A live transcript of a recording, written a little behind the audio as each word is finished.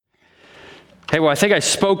Hey, well, I think I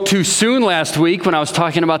spoke too soon last week when I was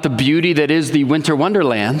talking about the beauty that is the winter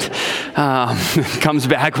wonderland. Comes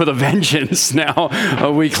back with a vengeance now, a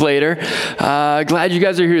week later. Glad you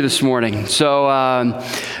guys are here this morning. So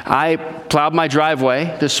I plowed my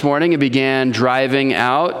driveway this morning and began driving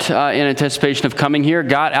out in anticipation of coming here.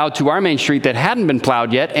 Got out to our main street that hadn't been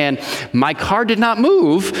plowed yet, and my car did not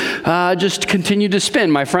move, just continued to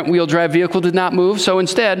spin. My front wheel drive vehicle did not move, so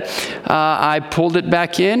instead I pulled it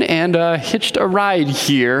back in and hitched a ride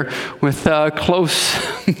here with a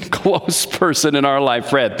close person in our life,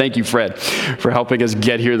 Fred. Thank you, Fred, for helping us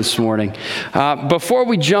get here this morning. Before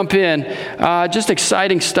we jump in, just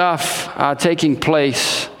exciting stuff taking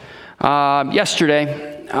place.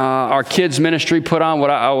 Yesterday, our kids ministry put on what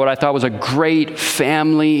I thought was a great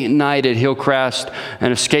family night at Hillcrest,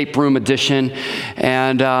 an escape room edition,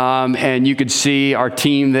 and you could see our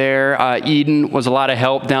team there. Eden was a lot of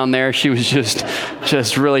help down there. She was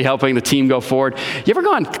just really helping the team go forward. You ever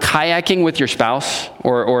gone kayaking with your spouse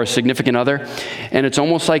or a significant other, and it's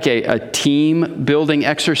almost like a team building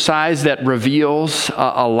exercise that reveals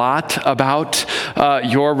a lot about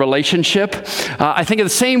your relationship? I think in the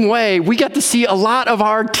same way, we got to see a lot of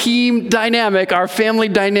our team dynamic, our family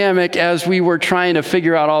dynamic, as we were trying to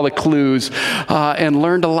figure out all the clues and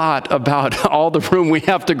learned a lot about all the room we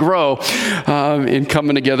have to grow in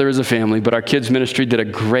coming together as a family. But our kids ministry did a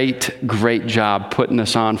great job putting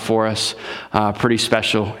this on for us. Pretty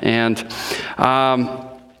special. And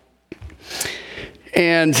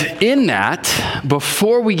in that,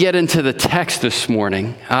 before we get into the text this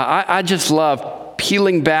morning, I just love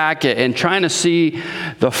peeling back and trying to see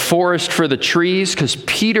the forest for the trees, because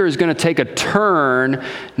Peter is going to take a turn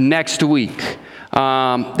next week.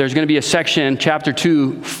 There's going to be a section, chapter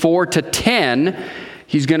 2, 4 to 10.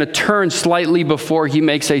 He's going to turn slightly before he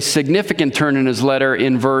makes a significant turn in his letter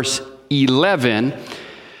in verse 11.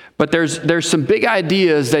 But there's some big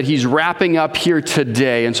ideas that he's wrapping up here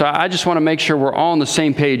today. And so I just want to make sure we're all on the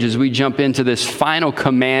same page as we jump into this final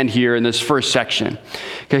command here in this first section.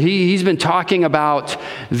 Okay, he's been talking about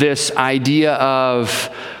this idea of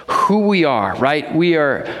who we are, right? We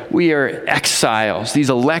are exiles,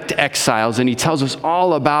 these elect exiles, and he tells us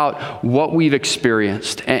all about what we've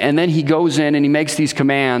experienced. And then he goes in and he makes these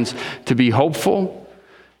commands to be hopeful,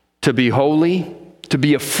 to be holy, to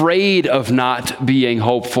be afraid of not being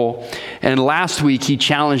hopeful. And last week, he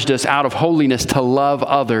challenged us out of holiness to love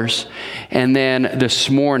others. And then this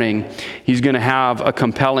morning, he's going to have a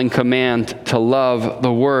compelling command to love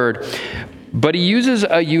the Word. But he uses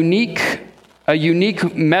a unique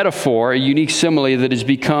metaphor, a unique simile that has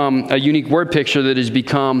become, a unique word picture that has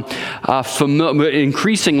become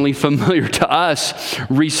increasingly familiar to us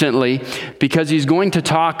recently, because he's going to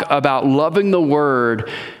talk about loving the Word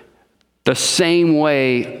the same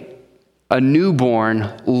way a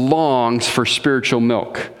newborn longs for spiritual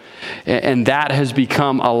milk. And that has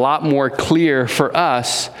become a lot more clear for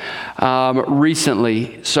us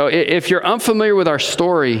recently. So if you're unfamiliar with our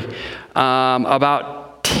story,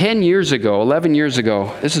 about 10 years ago, 11 years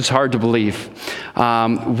ago, this is hard to believe,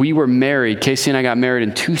 we were married. Casey and I got married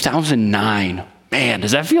in 2009. Man,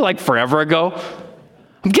 does that feel like forever ago?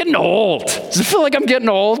 I'm getting old. Does it feel like I'm getting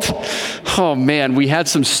old? Oh man, we had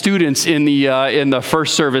some students in the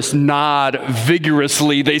first service nod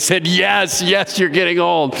vigorously. They said, yes, you're getting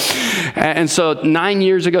old. And so 9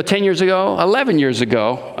 years ago, 10 years ago, 11 years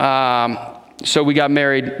ago, so we got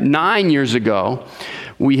married 9 years ago.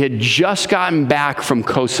 We had just gotten back from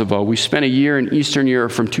Kosovo. We spent a year in Eastern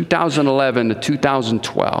Europe from 2011 to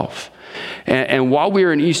 2012. And while we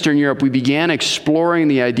were in Eastern Europe, we began exploring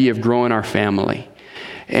the idea of growing our family.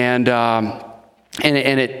 And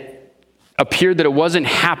it appeared that it wasn't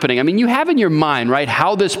happening. I mean, you have in your mind, right,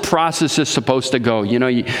 how this process is supposed to go. You know,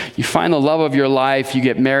 you find the love of your life, you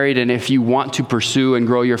get married, and if you want to pursue and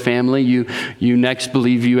grow your family, you next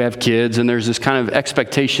believe you have kids, and there's this kind of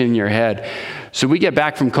expectation in your head. So we get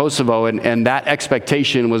back from Kosovo, and that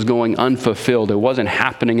expectation was going unfulfilled. It wasn't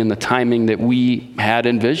happening in the timing that we had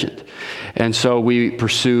envisioned. And so we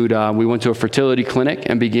pursued, we went to a fertility clinic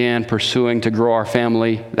and began pursuing to grow our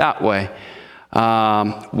family that way,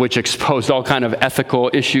 which exposed all kind of ethical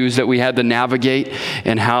issues that we had to navigate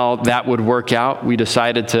and how that would work out. We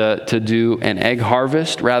decided to do an egg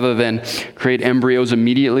harvest rather than create embryos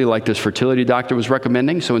immediately like this fertility doctor was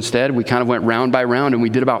recommending. So instead, we kind of went round by round, and we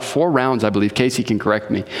did about 4 rounds, I believe. Casey can correct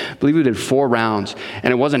me. I believe we did 4 rounds,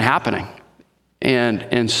 and it wasn't happening.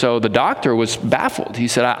 And so the doctor was baffled. He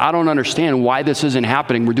said, I don't understand why this isn't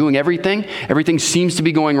happening. We're doing everything. Everything seems to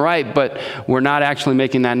be going right, but we're not actually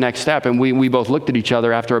making that next step. And we both looked at each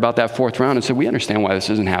other after about that fourth round and said, we understand why this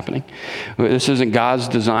isn't happening. This isn't God's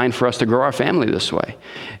design for us to grow our family this way.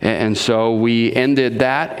 And so we ended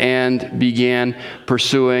that and began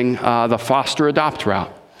pursuing the foster adopt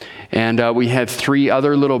route. And we had 3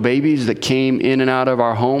 other little babies that came in and out of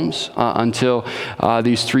our homes until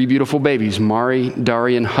these 3 beautiful babies, Mari,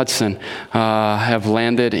 Dari, and Hudson, have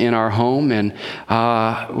landed in our home. And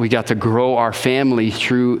we got to grow our family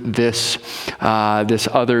through this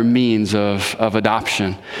other means of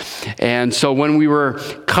adoption. And so when we were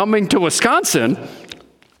coming to Wisconsin,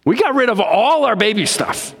 we got rid of all our baby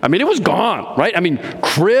stuff. I mean, it was gone, right? I mean,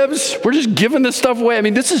 cribs, we're just giving this stuff away. I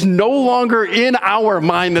mean, this is no longer in our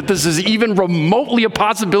mind that this is even remotely a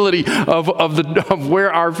possibility of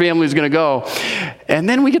where our family is going to go. And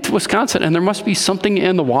then we get to Wisconsin, and there must be something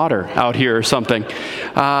in the water out here or something.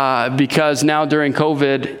 Because now during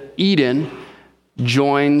COVID, Eden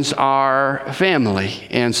joins our family.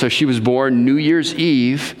 And so she was born New Year's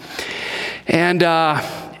Eve.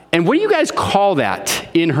 And what do you guys call that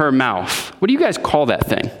in her mouth? What do you guys call that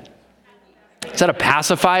thing? Is that a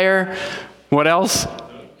pacifier? What else?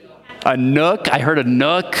 A nook. I heard a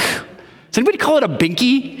nook. Does anybody call it a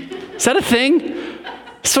binky? Is that a thing?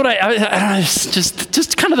 That's what I don't know, it's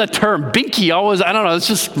just kind of the term. Binky always, I don't know, it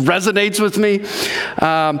just resonates with me.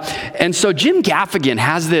 And so Jim Gaffigan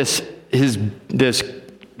has this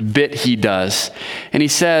bit he does. And he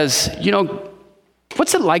says,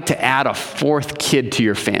 what's it like to add a 4th kid to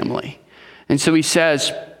your family? And so he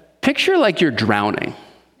says, picture like you're drowning.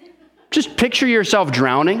 Just picture yourself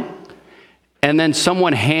drowning, and then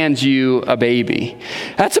someone hands you a baby.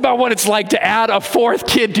 That's about what it's like to add a 4th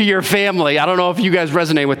kid to your family. I don't know if you guys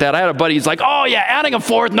resonate with that. I had a buddy, he's like, oh yeah, adding a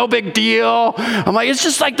 4th, no big deal. I'm like, it's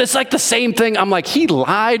just like this, like the same thing. I'm like, he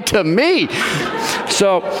lied to me.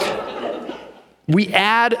 So we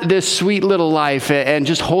add this sweet little life and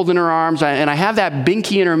just holding her arms, and I have that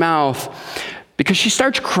binky in her mouth because she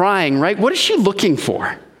starts crying, right? What is she looking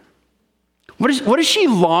for? What is she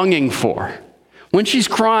longing for? When she's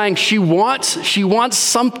crying, she wants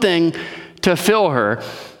something to fill her,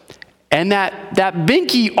 and that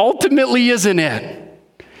binky ultimately isn't it.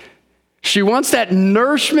 She wants that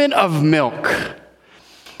nourishment of milk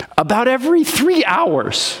about every 3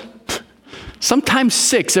 hours. Sometimes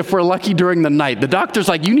 6 if we're lucky during the night. The doctor's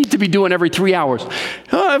like, you need to be doing every 3 hours.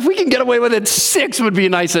 If we can get away with it, 6 would be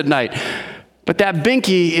nice at night. But that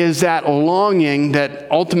binky is that longing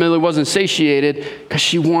that ultimately wasn't satiated because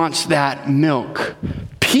she wants that milk.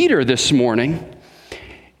 Peter this morning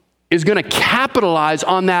is going to capitalize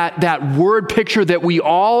on that word picture that we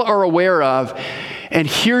all are aware of. And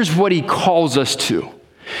here's what he calls us to.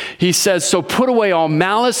 He says, so put away all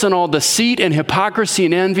malice and all deceit and hypocrisy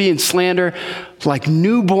and envy and slander like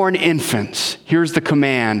newborn infants. Here's the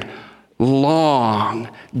command. Long,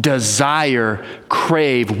 desire,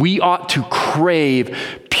 crave. We ought to crave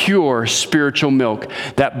pure spiritual milk,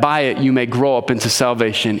 that by it you may grow up into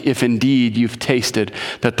salvation, if indeed you've tasted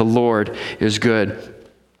that the Lord is good.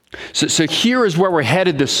 So here is where we're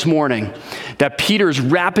headed this morning, that Peter's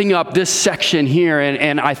wrapping up this section here,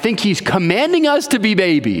 and I think he's commanding us to be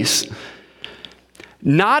babies.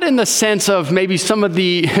 Not in the sense of maybe some of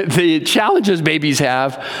the challenges babies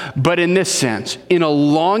have, but in this sense, in a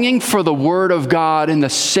longing for the Word of God in the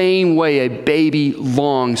same way a baby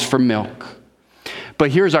longs for milk.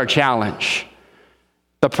 But here's our challenge.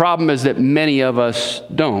 The problem is that many of us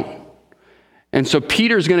don't. And so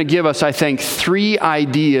Peter's going to give us, I think, 3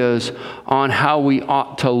 ideas on how we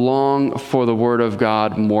ought to long for the Word of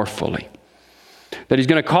God more fully. That he's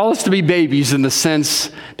going to call us to be babies in the sense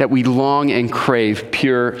that we long and crave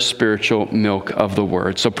pure spiritual milk of the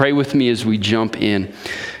Word. So pray with me as we jump in.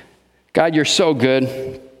 God, you're so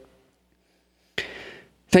good.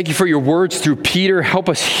 Thank you for your words through Peter. Help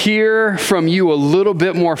us hear from you a little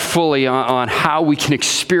bit more fully on how we can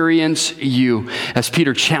experience you as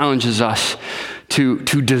Peter challenges us to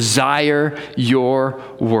desire your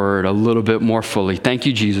word a little bit more fully. Thank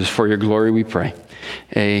you, Jesus, for your glory, we pray.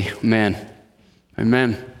 Amen.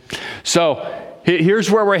 Amen. So here's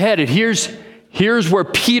where we're headed. Here's where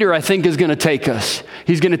Peter, I think, is going to take us.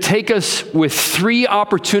 He's going to take us with 3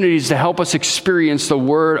 opportunities to help us experience the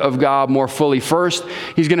Word of God more fully. First,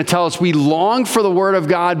 he's going to tell us we long for the Word of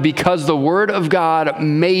God because the Word of God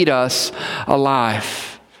made us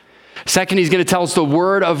alive. Second, he's going to tell us the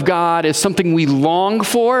Word of God is something we long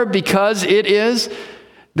for because it is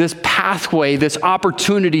this pathway, this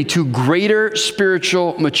opportunity to greater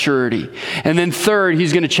spiritual maturity. And then third,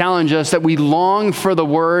 he's going to challenge us that we long for the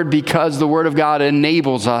word because the word of God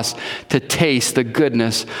enables us to taste the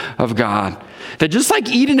goodness of God. That just like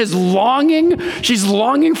Eden is longing, she's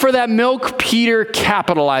longing for that milk, Peter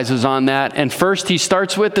capitalizes on that. And first he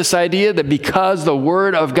starts with this idea that because the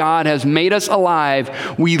word of God has made us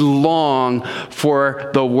alive, we long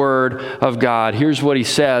for the word of God. Here's what he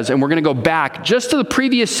says, and we're going to go back just to the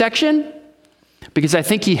previous section because I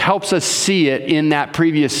think he helps us see it in that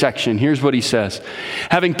previous section. Here's what he says.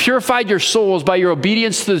 Having purified your souls by your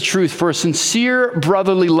obedience to the truth for a sincere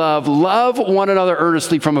brotherly love, love one another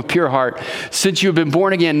earnestly from a pure heart, since you have been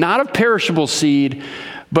born again, not of perishable seed,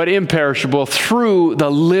 but imperishable, through the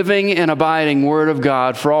living and abiding word of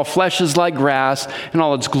God. For all flesh is like grass, and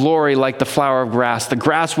all its glory like the flower of grass. The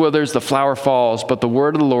grass withers, the flower falls, but the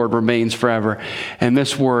word of the Lord remains forever. And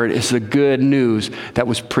this word is the good news that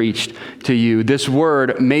was preached to you. This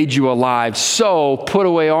word made you alive. So put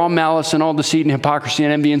away all malice and all deceit and hypocrisy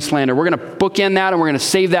and envy and slander. We're going to bookend that, and we're going to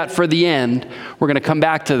save that for the end. We're going to come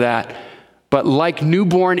back to that. But like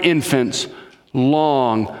newborn infants,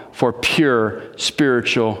 long for pure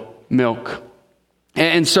spiritual milk.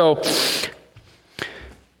 And so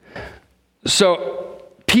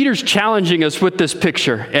Peter's challenging us with this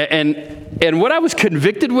picture. And what I was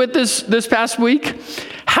convicted with this past week,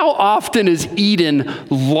 how often is Eden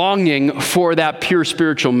longing for that pure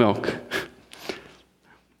spiritual milk?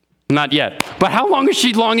 Not yet. But how long is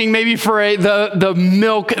she longing maybe for the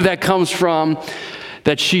milk that comes from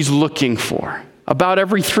that she's looking for? About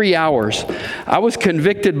every 3 hours. I was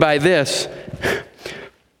convicted by this.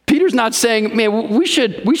 Peter's not saying, man, we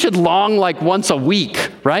should long like once a week,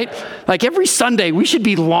 right? Like every Sunday, we should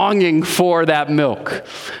be longing for that milk.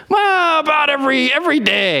 Well, about every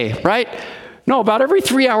day, right? No, about every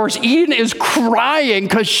 3 hours, Eden is crying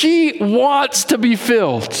because she wants to be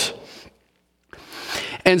filled.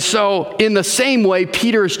 And so in the same way,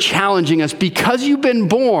 Peter is challenging us, because you've been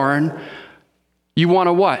born, you want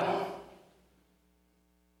to what?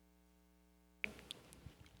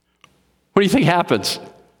 What do you think happens?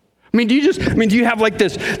 Do you have like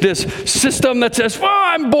this system that says, well,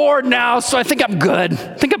 I'm bored now, so I think I'm good.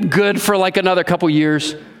 I think I'm good for like another couple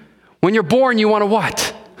years. When you're born, you want to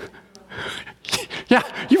what? Yeah,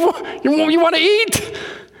 you want to eat.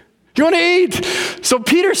 You want to eat. So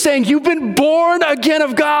Peter's saying, you've been born again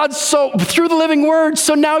of God, so through the living word,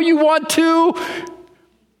 so now you want to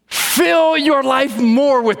fill your life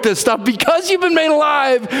more with this stuff. Because you've been made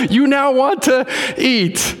alive, you now want to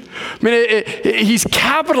eat. He's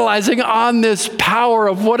capitalizing on this power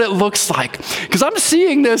of what it looks like. Because I'm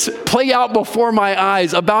seeing this play out before my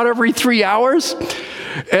eyes about every 3 hours.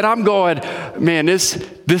 And I'm going, man, this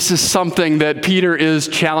is something that Peter is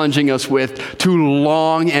challenging us with, to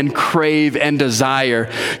long and crave and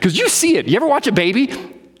desire. Because you see it. You ever watch a baby?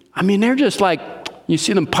 They're just like, you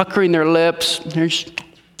see them puckering their lips.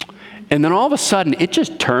 And then all of a sudden, it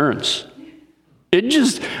just turns.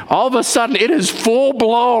 All of a sudden, it is full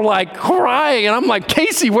blown, like crying. And I'm like,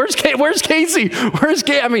 Casey, where's Casey?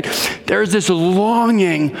 There's this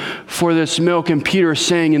longing for this milk. And Peter is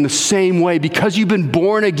saying, in the same way, because you've been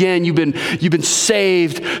born again, you've been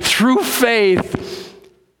saved through faith,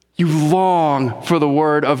 you long for the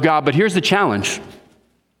word of God. But here's the challenge.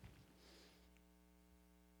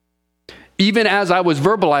 Even as I was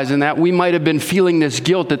verbalizing that, we might have been feeling this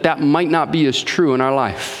guilt that might not be as true in our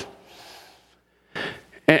life.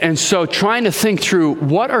 And so trying to think through,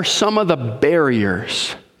 what are some of the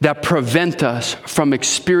barriers that prevent us from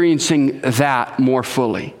experiencing that more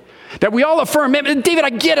fully? That we all affirm, man, David, I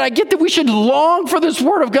get that we should long for this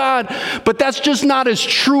word of God, but that's just not as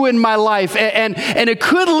true in my life. And it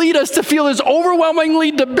could lead us to feel this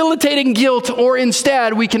overwhelmingly debilitating guilt, or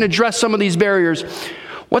instead we can address some of these barriers.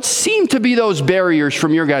 What seem to be those barriers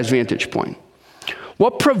from your guys' vantage point?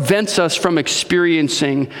 What prevents us from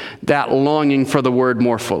experiencing that longing for the word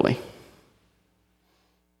more fully?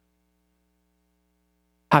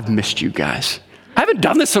 I've missed you guys. I haven't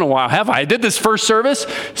done this in a while, have I? I did this first service,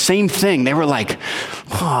 same thing. They were like,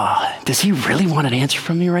 does he really want an answer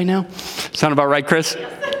from me right now? Sound about right, Chris?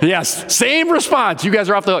 Yes, same response. You guys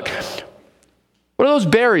are off the hook. What are those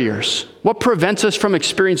barriers? What prevents us from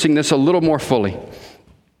experiencing this a little more fully?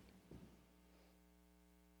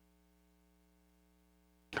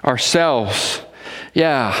 Ourselves.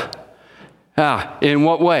 Yeah. In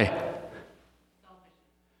what way?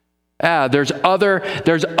 There's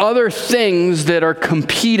other things that are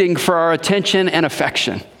competing for our attention and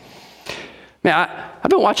affection. Man, I've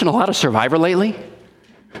been watching a lot of Survivor lately.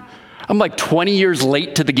 I'm like 20 years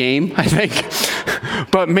late to the game, I think.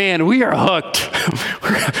 But man, we are hooked.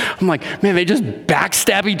 I'm like, man, they just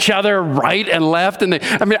backstab each other right and left. And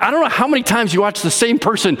I don't know how many times you watch the same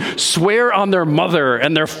person swear on their mother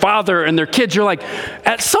and their father and their kids. You're like,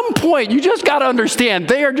 at some point, you just got to understand,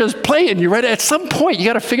 they are just playing you, right? At some point, you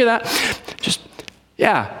got to figure that.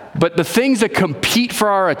 But the things that compete for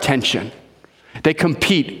our attention, they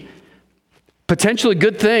compete. Potentially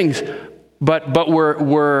good things, but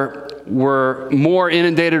we're more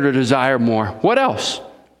inundated or desire more. What else?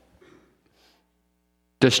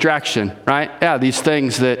 Distraction, right? Yeah, these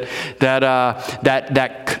things that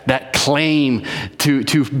claim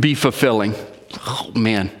to be fulfilling. Oh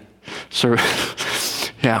man, so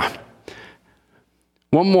yeah.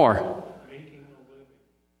 One more.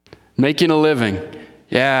 Making a living.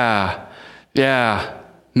 Yeah.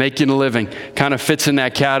 Making a living kind of fits in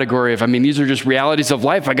that category of, these are just realities of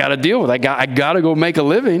life I got to deal with. I got to go make a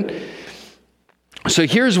living. So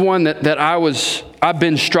here's one that I've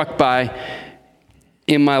been struck by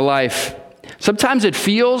in my life. Sometimes it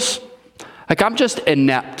feels like I'm just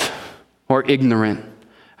inept or ignorant.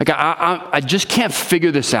 Like I just can't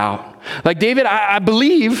figure this out. Like David, I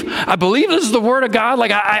believe this is the word of God.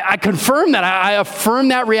 Like I confirm that, I affirm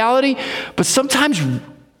that reality. But sometimes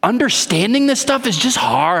understanding this stuff is just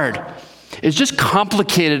hard. It's just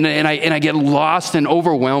complicated, and I get lost and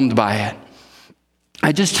overwhelmed by it.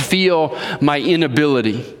 I just feel my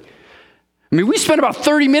inability. We spend about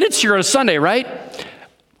 30 minutes here on a Sunday, right?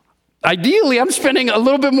 Ideally, I'm spending a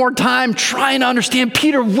little bit more time trying to understand,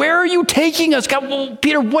 Peter, where are you taking us? God, well,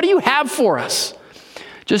 Peter, what do you have for us?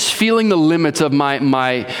 Just feeling the limits of my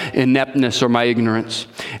ineptness or my ignorance.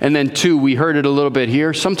 And then 2, we heard it a little bit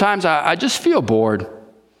here. Sometimes I just feel bored.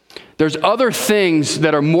 There's other things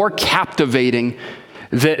that are more captivating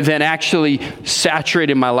than actually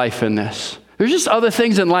saturating my life in this. There's just other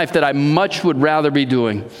things in life that I much would rather be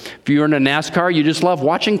doing. If you're in a NASCAR, you just love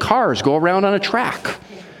watching cars go around on a track.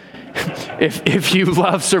 If you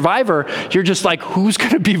love Survivor, you're just like, who's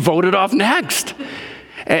going to be voted off next?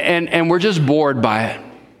 And we're just bored by it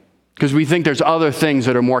because we think there's other things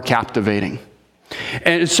that are more captivating.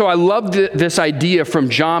 And so I love this idea from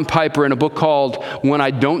John Piper in a book called When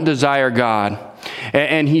I Don't Desire God.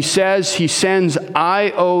 And he says he sends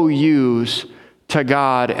IOUs to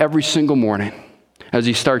God every single morning as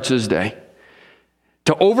he starts his day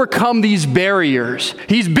to overcome these barriers.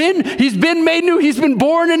 He's been made new, he's been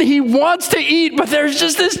born, and he wants to eat, but there's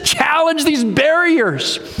just this challenge, these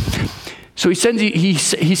barriers. So he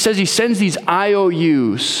says he sends these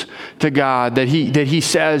IOUs to God that he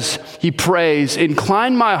says, he prays,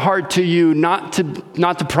 incline my heart to you, not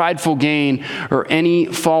to prideful gain or any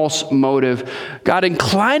false motive. God,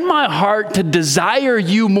 incline my heart to desire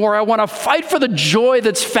you more. I want to fight for the joy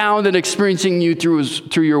that's found in experiencing you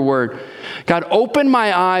through your word. God, open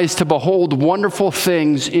my eyes to behold wonderful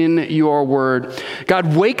things in your word.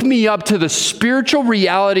 God, wake me up to the spiritual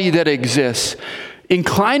reality that exists.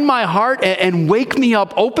 Incline my heart and wake me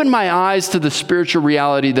up. Open my eyes to the spiritual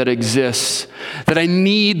reality that exists. That I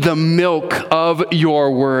need the milk of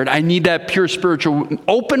your word. I need that pure spiritual.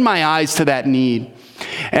 Open my eyes to that need.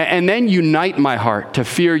 And then unite my heart to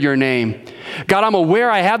fear your name. God, I'm aware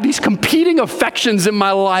I have these competing affections in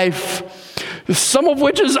my life. Some of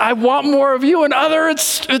which is I want more of you, and other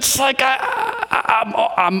it's like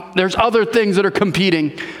there's other things that are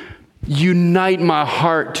competing. Unite my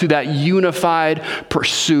heart to that unified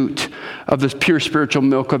pursuit of this pure spiritual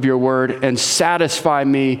milk of your word and satisfy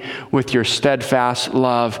me with your steadfast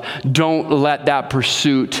love. Don't let that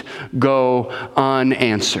pursuit go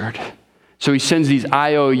unanswered. So he sends these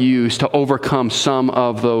IOUs to overcome some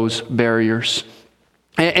of those barriers.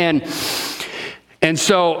 And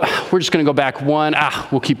so we're just going to go back one.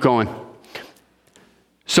 We'll keep going.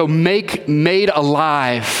 So made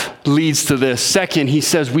alive leads to this. Second, he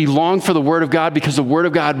says we long for the word of God because the word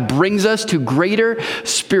of God brings us to greater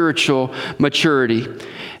spiritual maturity.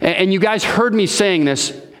 And you guys heard me saying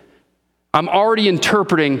this. I'm already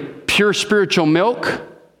interpreting pure spiritual milk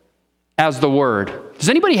as the word. Does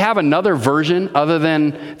anybody have another version other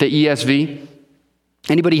than the ESV?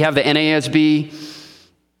 Anybody have the NASB?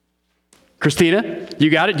 Christina, you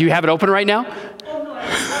got it? Do you have it open right now?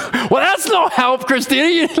 Well, that's no help,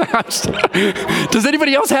 Christina. Does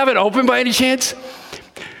anybody else have it open by any chance?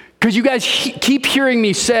 Because you guys keep hearing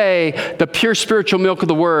me say the pure spiritual milk of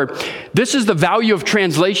the word. This is the value of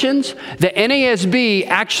translations. The NASB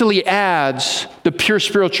actually adds the pure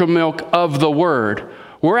spiritual milk of the word.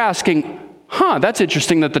 We're asking, that's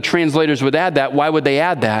interesting that the translators would add that. Why would they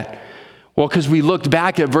add that? Well, because we looked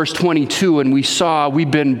back at verse 22 and we saw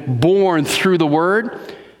we've been born through the word.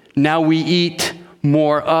 Now we eat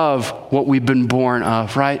more of what we've been born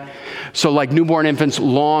of, right? So like newborn infants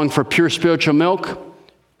long for pure spiritual milk,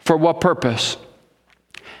 For what purpose?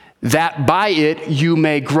 That by it you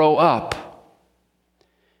may grow up.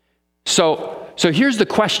 So here's the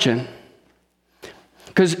question.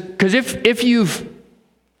 Because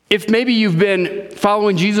if maybe you've been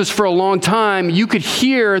following Jesus for a long time, you could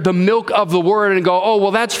hear the milk of the word and go, oh,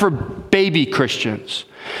 well, that's for baby Christians.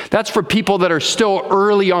 That's for people that are still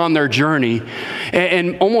early on their journey,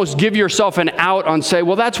 and almost give yourself an out on say,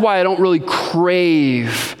 well, that's why I don't really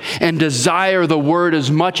crave and desire the word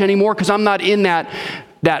as much anymore, because I'm not in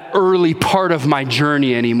that early part of my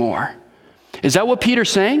journey anymore. Is that what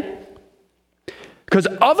Peter's saying? Because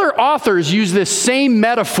other authors use this same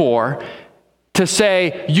metaphor to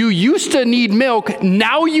say, you used to need milk,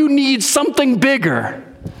 now you need something bigger.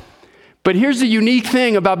 But here's the unique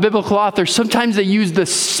thing about biblical authors. Sometimes they use the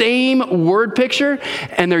same word picture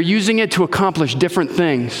and they're using it to accomplish different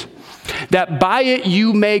things. That by it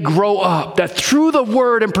you may grow up. That through the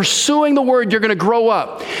word and pursuing the word, you're going to grow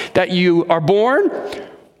up. That you are born,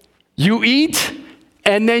 you eat,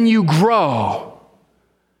 and then you grow.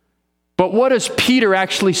 But what does Peter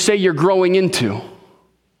actually say you're growing into?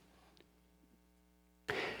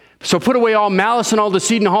 So put away all malice and all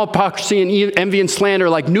deceit and all hypocrisy and envy and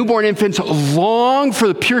slander, like newborn infants, long for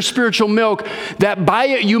the pure spiritual milk, that by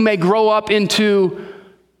it you may grow up into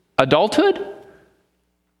adulthood?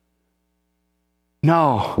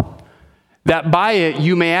 No. That by it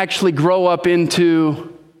you may actually grow up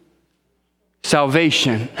into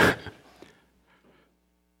salvation.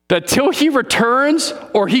 That till he returns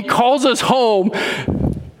or he calls us home,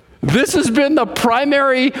 this has been the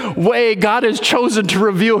primary way God has chosen to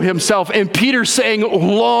reveal himself. And Peter's saying,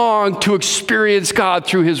 long to experience God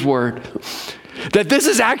through his word. That this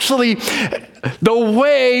is actually the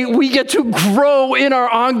way we get to grow in our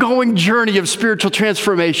ongoing journey of spiritual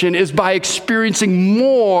transformation, is by experiencing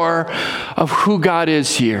more of who God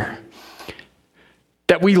is here.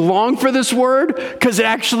 That we long for this word because it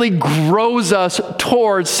actually grows us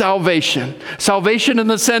towards salvation. Salvation in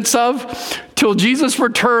the sense of, till Jesus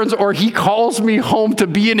returns or he calls me home to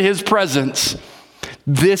be in his presence.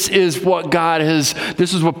 This is what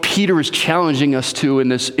this is what Peter is challenging us to in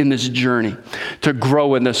this journey, to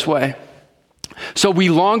grow in this way. So we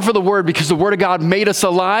long for the word because the word of God made us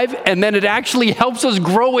alive, and then it actually helps us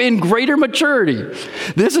grow in greater maturity.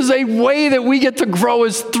 This is a way that we get to grow,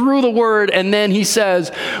 is through the word. And then he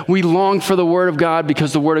says, we long for the word of God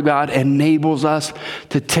because the word of God enables us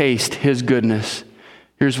to taste his goodness.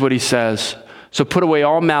 Here's what he says. So put away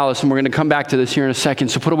all malice, and we're going to come back to this here in a second.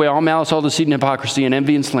 So put away all malice, all deceit and hypocrisy and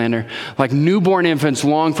envy and slander. Like newborn infants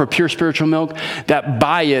long for pure spiritual milk, that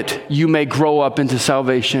by it you may grow up into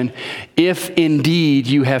salvation, if indeed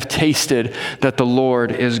you have tasted that the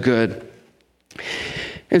Lord is good.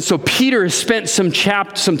 And so Peter has spent some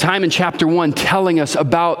time in chapter 1 telling us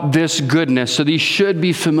about this goodness. So these should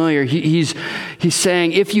be familiar. He's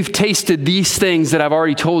saying, if you've tasted these things that I've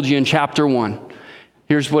already told you in chapter 1,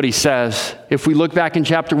 here's what he says. If we look back in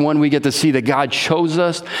chapter 1, we get to see that God chose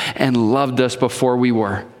us and loved us before we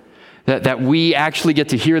were. That we actually get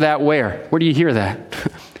to hear that where? Where do you hear that?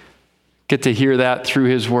 Get to hear that through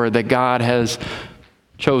his word, that God has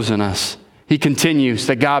chosen us. He continues,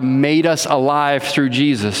 that God made us alive through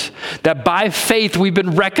Jesus. That by faith we've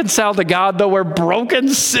been reconciled to God, though we're broken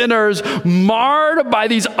sinners, marred by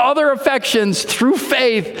these other affections. Through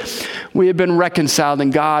faith we have been reconciled,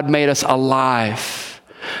 and God made us alive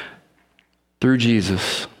through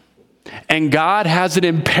Jesus. And God has an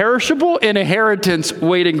imperishable inheritance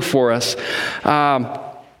waiting for us.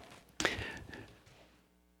 That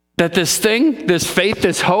this thing, this faith,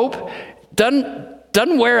 this hope,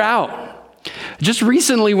 doesn't wear out. Just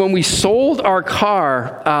recently when we sold our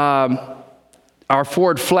car, our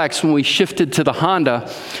Ford Flex, when we shifted to the Honda,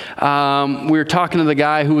 we were talking to the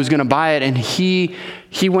guy who was going to buy it, and he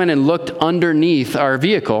went and looked underneath our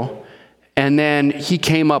vehicle. And then he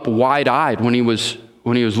came up wide-eyed when he was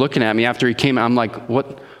looking at me after he came. I'm like,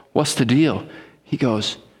 what's the deal? He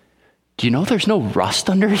goes, do you know there's no rust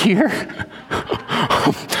under here?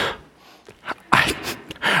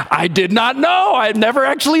 I did not know. I had never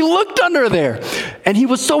actually looked under there. And he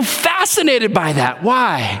was so fascinated by that.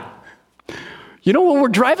 Why? You know, when we're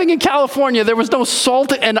driving in California, there was no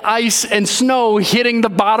salt and ice and snow hitting the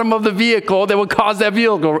bottom of the vehicle that would cause that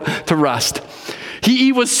vehicle to rust.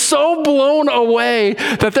 He was so blown away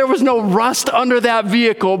that there was no rust under that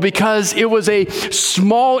vehicle because it was a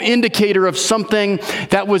small indicator of something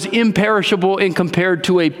that was imperishable in compared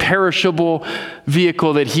to a perishable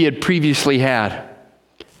vehicle that he had previously had.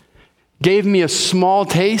 Gave me a small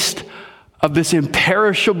taste of this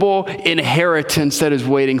imperishable inheritance that is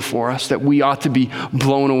waiting for us, that we ought to be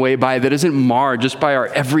blown away by, that isn't marred just by our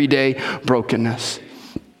everyday brokenness.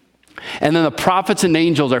 And then the prophets and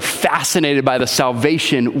angels are fascinated by the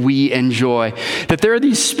salvation we enjoy. That there are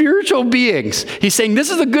these spiritual beings. He's saying this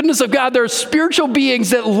is the goodness of God. There are spiritual beings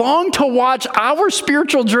that long to watch our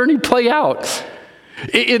spiritual journey play out.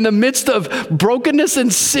 In the midst of brokenness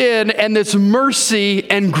and sin and this mercy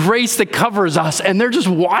and grace that covers us. And they're just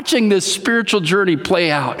watching this spiritual journey play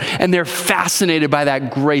out. And they're fascinated by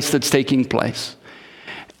that grace that's taking place.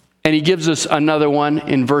 And he gives us another one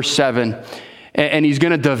in verse 7. And he's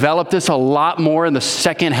going to develop this a lot more in the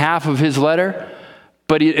second half of his letter.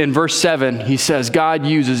 But in verse 7, he says, God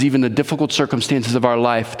uses even the difficult circumstances of our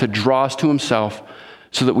life to draw us to himself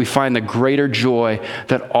so that we find the greater joy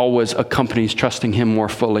that always accompanies trusting him more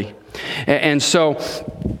fully. And so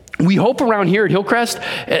we hope around here at Hillcrest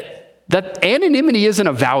that anonymity isn't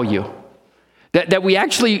a value. That we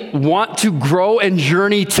actually want to grow and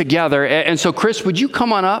journey together. And so, Chris, would you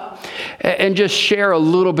come on up and just share a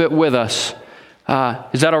little bit with us?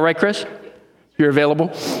 Is that all right, Chris? You're available?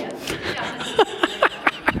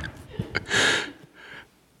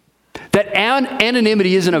 That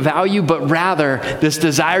anonymity isn't a value, but rather this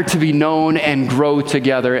desire to be known and grow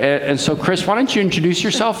together. And so, Chris, why don't you introduce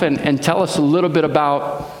yourself and tell us a little bit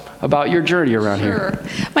about your journey around here.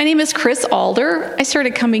 My name is Chris Alder. I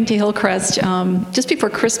started coming to Hillcrest just before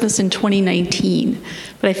Christmas in 2019,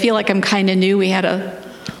 but I feel like I'm kind of new. We had a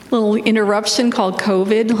little interruption called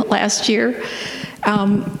COVID last year.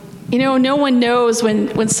 No one knows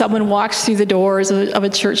when someone walks through the doors of a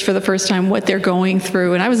church for the first time what they're going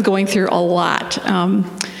through, and I was going through a lot,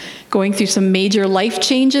 going through some major life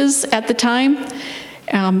changes at the time.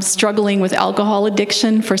 Struggling with alcohol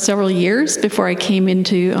addiction for several years before I came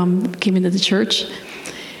into the church,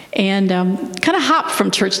 and kind of hopped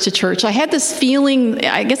from church to church. I had this feeling,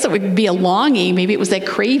 I guess it would be a longing, maybe it was that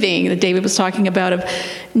craving that David was talking about, of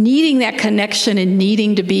needing that connection and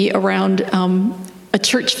needing to be around a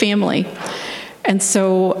church family. And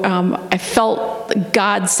so I felt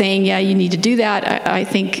God saying, yeah, you need to do that. I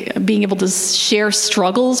think being able to share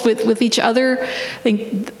struggles with each other, I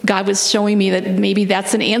think God was showing me that maybe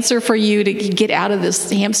that's an answer for you to get out of this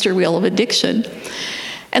hamster wheel of addiction.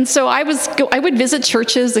 And so I would visit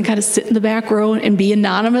churches and kind of sit in the back row and be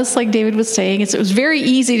anonymous, like David was saying. And so it was very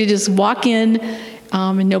easy to just walk in,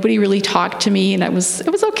 and nobody really talked to me. And it was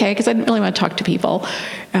okay, because I didn't really want to talk to people,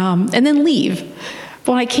 and then leave.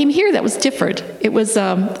 But when I came here, that was different. It was,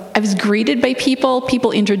 I was greeted by people.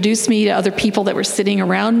 People introduced me to other people that were sitting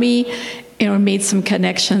around me, and made some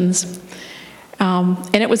connections.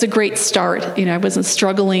 And it was a great start. I wasn't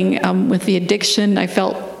struggling with the addiction. I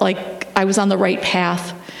felt like I was on the right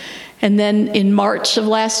path. And then in March of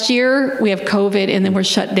last year, we have COVID, and then we're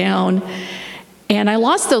shut down. And I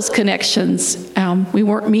lost those connections. We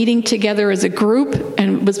weren't meeting together as a group,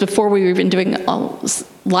 and it was before we were even doing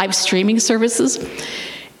live streaming services.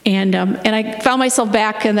 And I found myself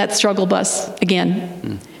back in that struggle bus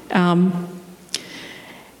again. And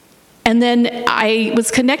then I was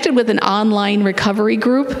connected with an online recovery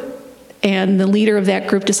group, and the leader of that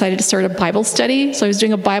group decided to start a Bible study. So I was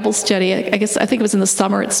doing a Bible study. I think it was in the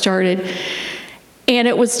summer it started. And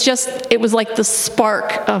it was like the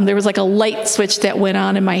spark. There was like a light switch that went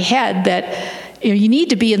on in my head that you need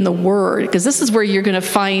to be in the Word, because this is where you're going to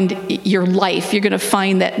find your life. You're going to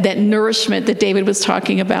find that nourishment that David was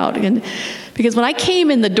talking about. And because when I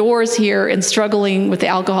came in the doors here and struggling with the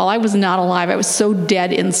alcohol, I was not alive. I was so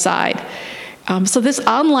dead inside. So this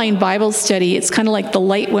online Bible study, it's kind of like the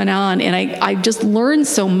light went on, and I just learned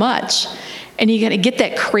so much. And you got to get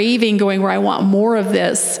that craving going where I want more of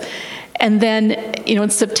this. And then, in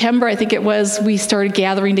September, I think it was, we started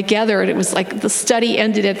gathering together, and it was like the study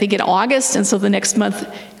ended, I think, in August. And so the next month,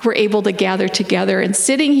 we're able to gather together. And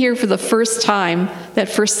sitting here for the first time, that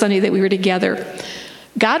first Sunday that we were together,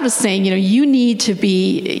 God was saying, you need to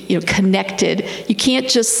be, connected. You can't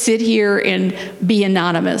just sit here and be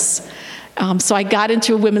anonymous. So I got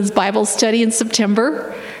into a women's Bible study in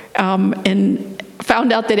September, and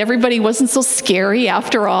found out that everybody wasn't so scary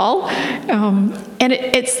after all, and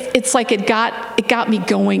it's like it got me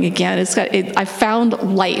going again. I found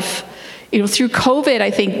life. Through COVID,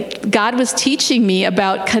 I think God was teaching me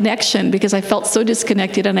about connection, because I felt so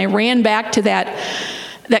disconnected, and I ran back to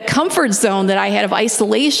that comfort zone that I had of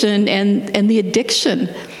isolation and the addiction.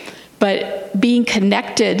 But being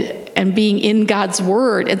connected and being in God's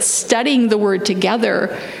Word and studying the Word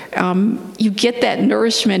together, you get that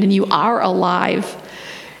nourishment and you are alive.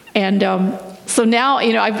 And so now,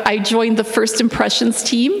 I joined the First Impressions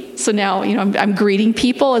team. So now, I'm greeting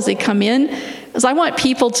people as they come in, because I want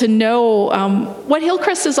people to know what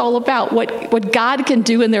Hillcrest is all about, what God can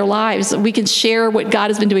do in their lives. We can share what God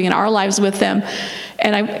has been doing in our lives with them.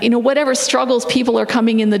 And whatever struggles people are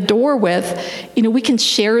coming in the door with, we can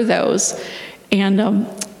share those. And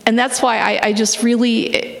that's why I just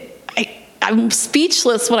really, I'm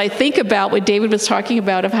speechless when I think about what David was talking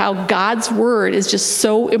about, of how God's word is just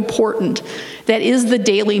so important. That is the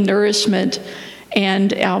daily nourishment, and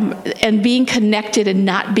being connected and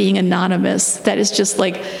not being anonymous. That is just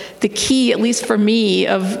like the key, at least for me,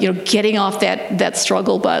 of getting off that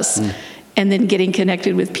struggle bus and then getting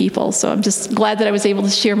connected with people. So I'm just glad that I was able to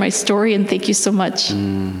share my story, and thank you so much.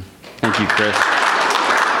 Thank you, Chris.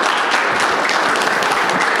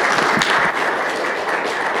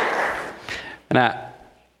 And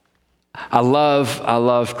I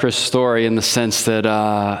love Chris' story in the sense that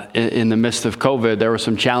in the midst of COVID, there were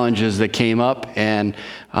some challenges that came up, and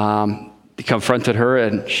confronted her,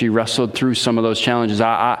 and she wrestled through some of those challenges.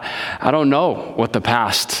 I don't know what the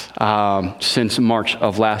past since March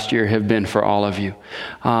of last year have been for all of you.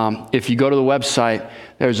 If you go to the website,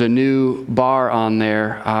 there's a new bar on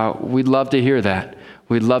there. We'd love to hear that.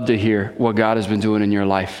 We'd love to hear what God has been doing in your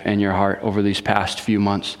life and your heart over these past few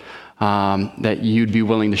months. That you'd be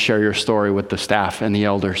willing to share your story with the staff and the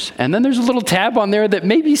elders. And then there's a little tab on there that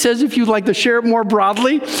maybe says if you'd like to share it more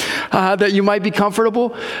broadly, that you might be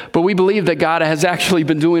comfortable. But we believe that God has actually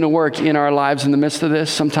been doing a work in our lives in the midst of this,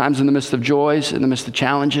 sometimes in the midst of joys, in the midst of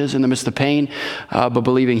challenges, in the midst of pain, but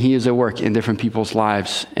believing he is at work in different people's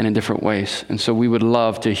lives and in different ways. And so we would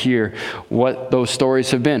love to hear what those stories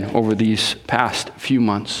have been over these past few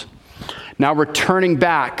months. Now returning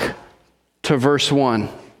back to verse 1.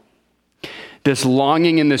 This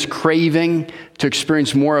longing and this craving to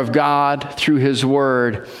experience more of God through his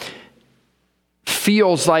word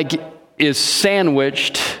feels like is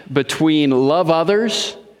sandwiched between love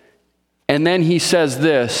others, and then he says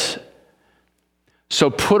this,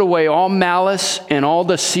 so put away all malice and all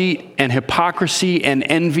deceit and hypocrisy and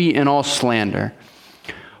envy and all slander.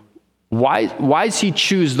 Why does he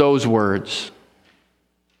choose those words?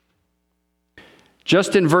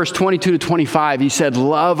 Just in verse 22 to 25, he said,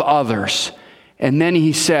 love others. And then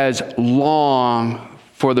he says, long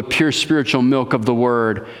for the pure spiritual milk of the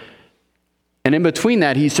word. And in between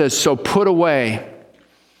that, he says, so put away.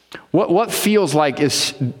 What feels like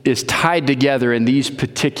is tied together in these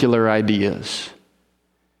particular ideas?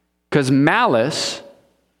 Because malice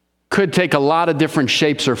could take a lot of different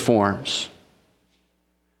shapes or forms.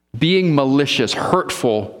 Being malicious,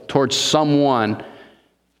 hurtful towards someone.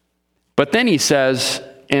 But then he says,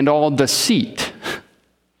 and all deceit,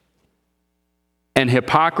 and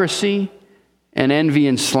hypocrisy, and envy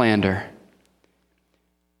and slander.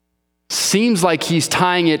 Seems like he's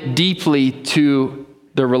tying it deeply to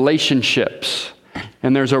the relationships,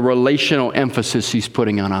 and there's a relational emphasis he's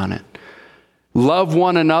putting on it. Love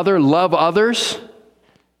one another, love others.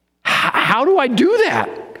 How do I do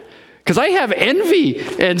that? Because I have envy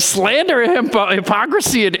and slander and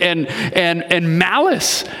hypocrisy and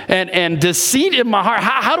malice and deceit in my heart.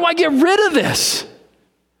 How do I get rid of this?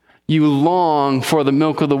 You long for the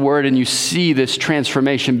milk of the word, and you see this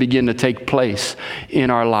transformation begin to take place in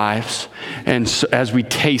our lives. And so, as we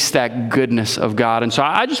taste that goodness of God. And so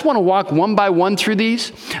I just want to walk one by one through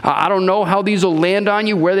these. I don't know how these will land on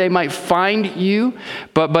you, where they might find you,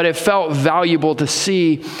 but it felt valuable to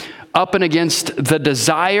see up and against the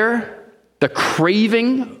desire, the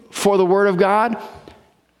craving for the word of God,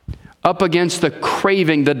 up against the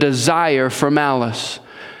craving, the desire for malice.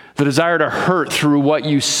 The desire to hurt through what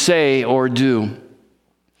you say or do.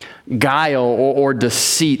 Guile or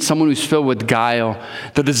deceit, someone who's filled with guile.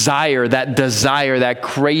 The desire, that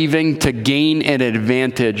craving to gain an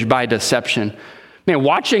advantage by deception. Man,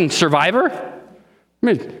 watching Survivor,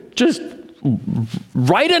 just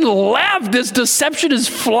right and left, this deception is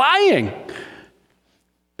flying.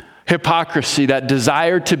 Hypocrisy, that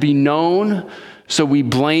desire to be known, so we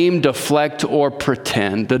blame, deflect, or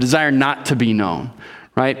pretend. The desire not to be known.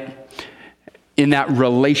 Right? In that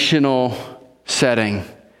relational setting.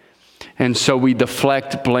 And so we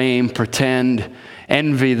deflect, blame, pretend,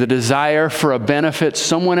 envy, the desire for a benefit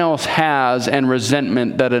someone else has, and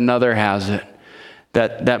resentment that another has it.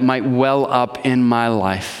 That might well up in my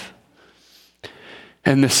life.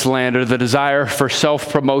 And the slander, the desire for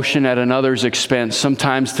self-promotion at another's expense,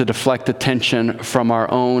 sometimes to deflect attention from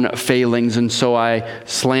our own failings. And so I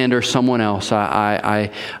slander someone else. I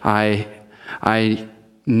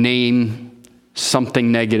name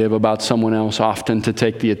something negative about someone else, often to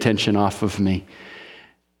take the attention off of me.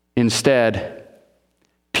 Instead,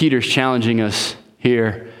 Peter's challenging us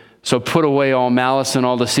here So put away all malice and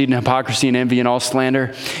all deceit and hypocrisy and envy and all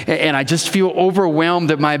slander. And I just feel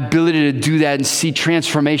overwhelmed at my ability to do that and see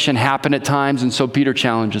transformation happen at times. And so Peter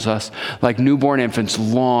challenges us, like newborn infants,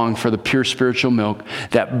 long for the pure spiritual milk,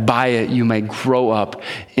 that by it you may grow up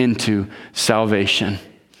into salvation.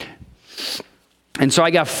 And so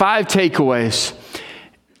I got 5 takeaways.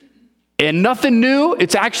 And nothing new.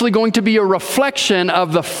 It's actually going to be a reflection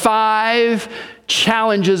of the 5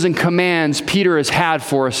 challenges and commands Peter has had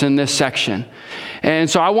for us in this section. And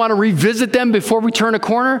so I want to revisit them before we turn a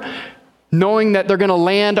corner, knowing that they're going to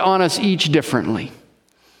land on us each differently.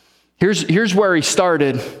 Here's where he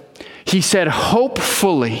started. He said, hope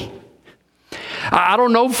fully. I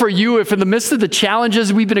don't know for you if in the midst of the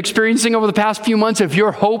challenges we've been experiencing over the past few months, if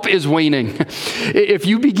your hope is waning, if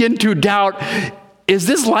you begin to doubt, is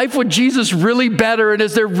this life with Jesus really better? And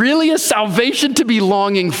is there really a salvation to be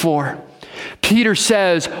longing for? Peter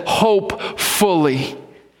says, hope fully.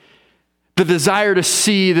 The desire to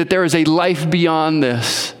see that there is a life beyond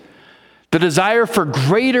this. The desire for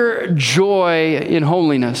greater joy in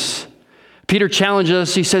holiness. Peter challenges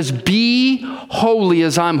us. He says, be holy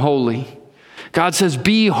as I'm holy. God says,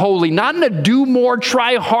 be holy, not in a do more,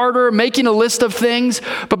 try harder, making a list of things,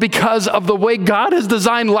 but because of the way God has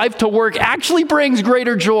designed life to work actually brings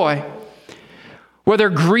greater joy. Whether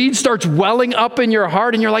greed starts welling up in your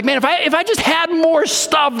heart and you're like, man, if I just had more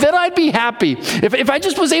stuff, then I'd be happy. If I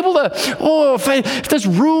just was able to, if this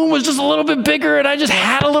room was just a little bit bigger and I just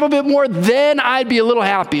had a little bit more, then I'd be a little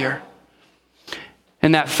happier.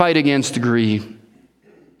 And that fight against greed.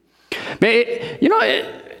 Man,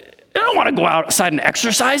 I don't want to go outside and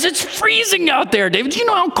exercise. It's freezing out there, David. Do you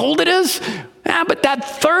know how cold it is? Yeah, but that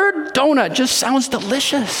 3rd donut just sounds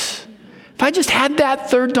delicious. If I just had that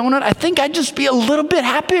 3rd donut, I think I'd just be a little bit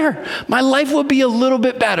happier. My life would be a little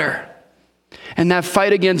bit better. And that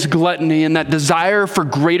fight against gluttony and that desire for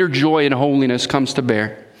greater joy and holiness comes to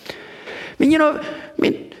bear.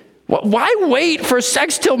 Why wait for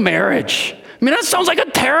sex till marriage? That sounds like a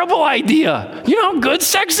terrible idea. You know how good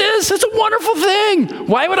sex is? It's a wonderful thing.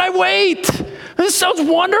 Why would I wait? This sounds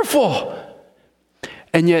wonderful.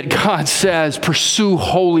 And yet God says, pursue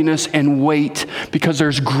holiness and wait, because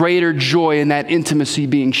there's greater joy in that intimacy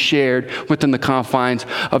being shared within the confines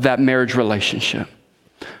of that marriage relationship.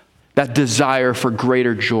 That desire for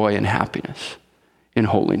greater joy and happiness in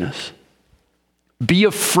holiness. Be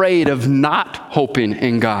afraid of not hoping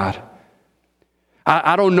in God.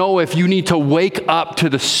 I don't know if you need to wake up to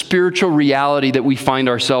the spiritual reality that we find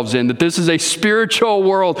ourselves in, that this is a spiritual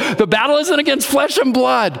world. The battle isn't against flesh and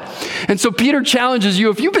blood. And so Peter challenges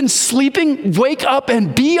you, if you've been sleeping, wake up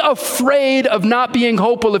and be afraid of not being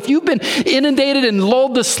hopeful. If you've been inundated and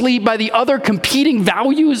lulled to sleep by the other competing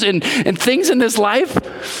values and things in this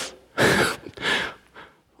life,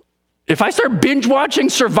 if I start binge watching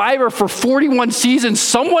Survivor for 41 seasons,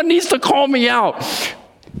 someone needs to call me out.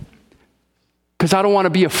 Because I don't want to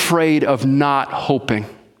be afraid of not hoping.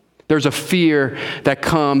 There's a fear that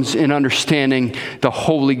comes in understanding the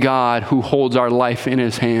holy God who holds our life in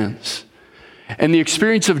his hands. And the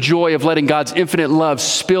experience of joy of letting God's infinite love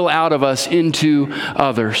spill out of us into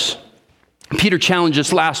others. Peter challenged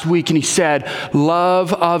us last week and he said,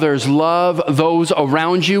 love others, love those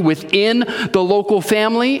around you within the local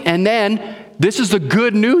family. And then this is the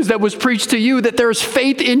good news that was preached to you, that there is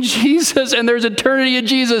faith in Jesus and there's eternity in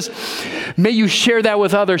Jesus. May you share that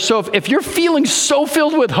with others. So if you're feeling so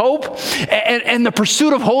filled with hope and the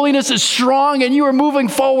pursuit of holiness is strong and you are moving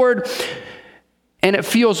forward and it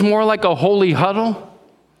feels more like a holy huddle,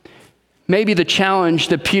 maybe the challenge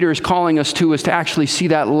that Peter is calling us to is to actually see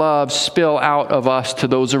that love spill out of us to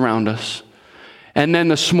those around us. And then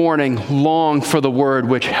this morning, long for the word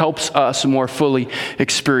which helps us more fully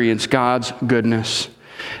experience God's goodness.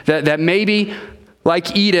 That maybe,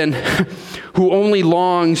 like Eden, who only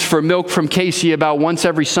longs for milk from Casey about once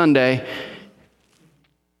every Sunday,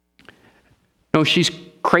 no, she's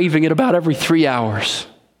craving it about every 3 hours.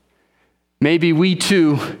 Maybe we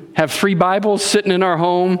too have 3 Bibles sitting in our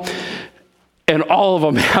home, and all of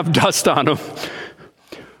them have dust on them.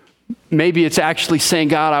 Maybe it's actually saying,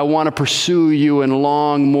 God, I want to pursue you and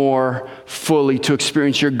long more fully to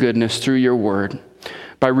experience your goodness through your word,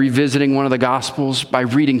 by revisiting one of the Gospels, by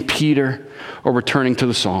reading Peter, or returning to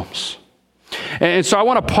the Psalms. And so I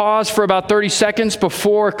want to pause for about 30 seconds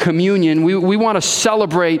before communion. We want to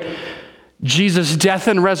celebrate Jesus' death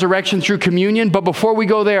and resurrection through communion, but before we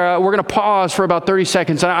go there, we're going to pause for about 30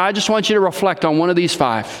 seconds. I just want you to reflect on one of these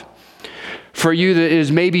 5. For you that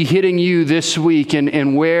is maybe hitting you this week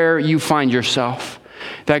and where you find yourself,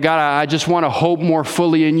 That God, I just want to hope more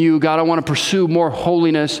fully in you. God, I want to pursue more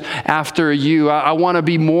holiness after you. I want to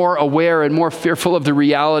be more aware and more fearful of the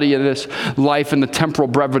reality of this life and the temporal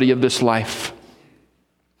brevity of this life.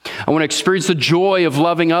 I want to experience the joy of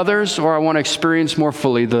loving others, or I want to experience more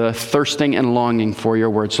fully the thirsting and longing for your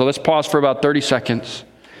word. So let's pause for about 30 seconds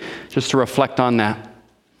just to reflect on that.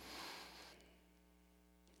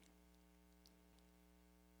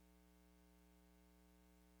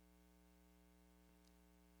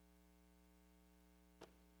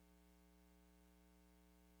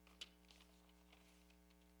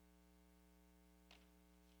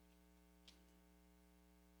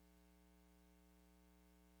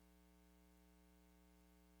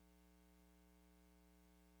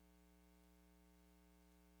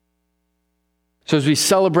 So as we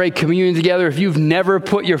celebrate communion together, if you've never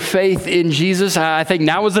put your faith in Jesus, I think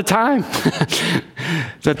now is the time.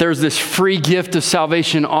 That there's this free gift of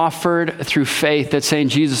salvation offered through faith that's saying,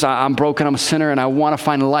 Jesus, I'm broken, I'm a sinner, and I want to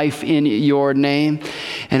find life in your name.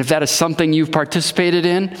 And if that is something you've participated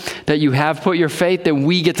in, that you have put your faith, then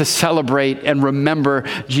we get to celebrate and remember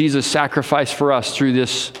Jesus' sacrifice for us through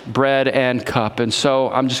this bread and cup. And so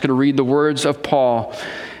I'm just going to read the words of Paul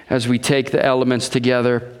as we take the elements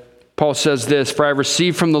together. Paul says this, "For I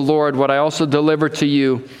received from the Lord what I also delivered to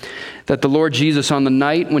you, that the Lord Jesus on the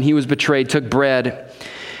night when he was betrayed took bread,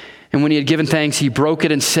 and when he had given thanks, he broke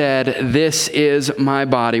it and said, 'This is my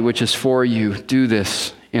body, which is for you. Do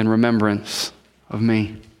this in remembrance of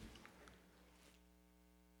me.'"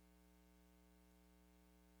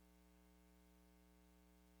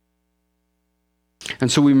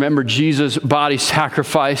 And so we remember Jesus' body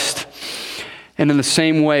sacrificed. And in the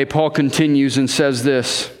same way, Paul continues and says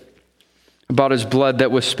this about his blood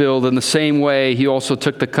that was spilled. In the same way, he also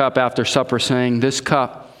took the cup after supper, saying, "This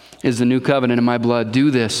cup is the new covenant in my blood.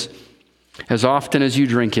 Do this as often as you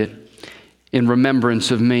drink it in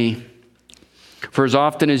remembrance of me. For as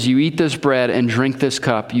often as you eat this bread and drink this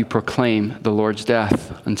cup, you proclaim the Lord's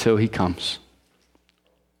death until he comes."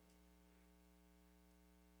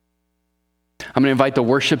 I'm going to invite the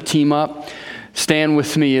worship team up. Stand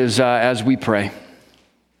with me as we pray.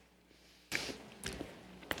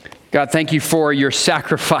 God, thank you for your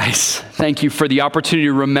sacrifice. Thank you for the opportunity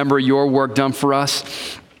to remember your work done for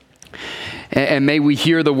us. And may we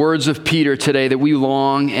hear the words of Peter today that we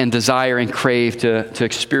long and desire and crave to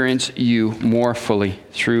experience you more fully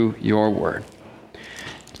through your word.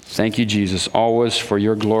 Thank you, Jesus. Always for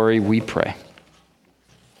your glory we pray.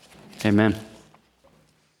 Amen.